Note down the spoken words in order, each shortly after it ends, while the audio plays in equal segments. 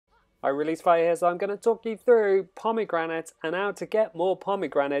I release fire here, so I'm going to talk you through pomegranate and how to get more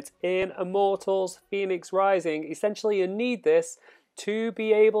pomegranate in Immortals Fenyx Rising. Essentially, you need this to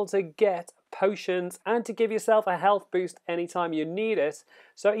be able to get potions and to give yourself a health boost anytime you need it.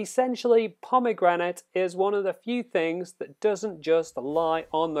 So essentially, pomegranate is one of the few things that doesn't just lie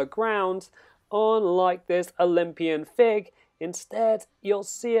on the ground, unlike this Olympian fig. Instead, you'll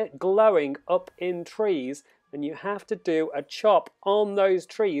see it glowing up in trees, and you have to do a chop on those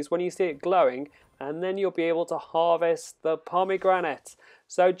trees when you see it glowing, and then you'll be able to harvest the pomegranate.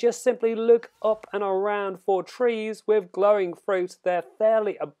 So just simply look up and around for trees with glowing fruit. They're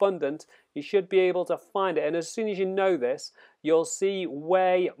fairly abundant. You should be able to find it, and as soon as you know this, you'll see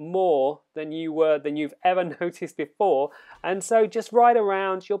way more than you've ever noticed before. And so just ride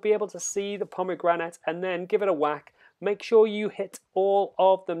around, you'll be able to see the pomegranate and then give it a whack. Make sure you hit all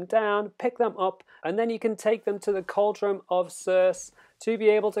of them down, pick them up, and then you can take them to the Cauldron of Circe to be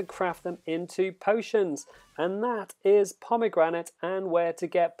able to craft them into potions. And that is pomegranate and where to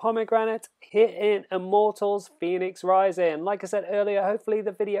get pomegranate here in Immortals Fenyx Rising. Like I said earlier, hopefully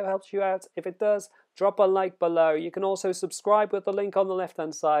the video helps you out. If it does, drop a like below. You can also subscribe with the link on the left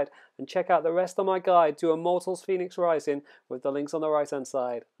hand side and check out the rest of my guide to Immortals Fenyx Rising with the links on the right hand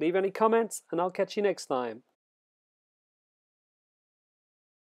side. Leave any comments and I'll catch you next time.